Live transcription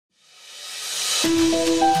We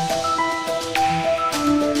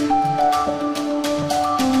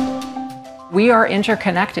are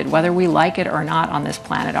interconnected, whether we like it or not, on this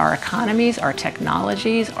planet. Our economies, our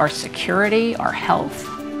technologies, our security, our health.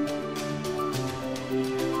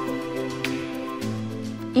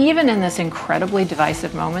 Even in this incredibly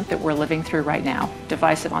divisive moment that we're living through right now,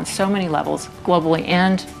 divisive on so many levels, globally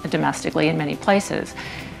and domestically in many places,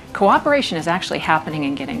 cooperation is actually happening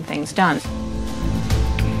and getting things done.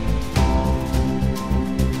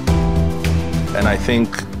 And I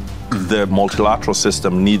think the multilateral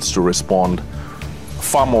system needs to respond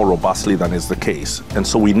far more robustly than is the case. And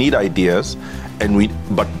so we need ideas,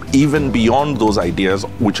 but even beyond those ideas,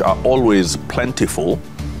 which are always plentiful,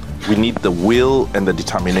 we need the will and the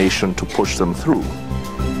determination to push them through.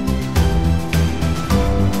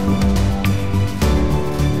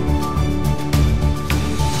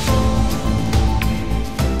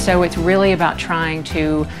 So it's really about trying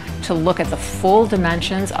to look at the full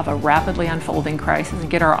dimensions of a rapidly unfolding crisis and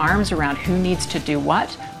get our arms around who needs to do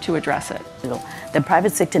what to address it. The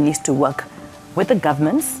private sector needs to work with the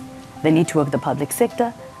governments, they need to work with the public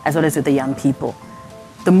sector, as well as with the young people.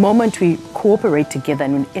 The moment we cooperate together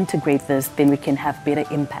and we integrate this, then we can have better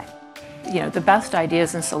impact. You know, the best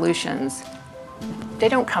ideas and solutions, they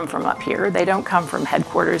don't come from up here, they don't come from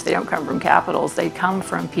headquarters, they don't come from capitals, they come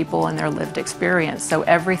from people and their lived experience. So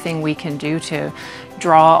everything we can do to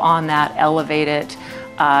draw on that, elevate it,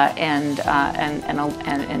 and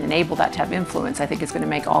enable that to have influence, I think is going to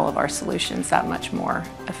make all of our solutions that much more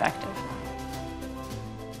effective.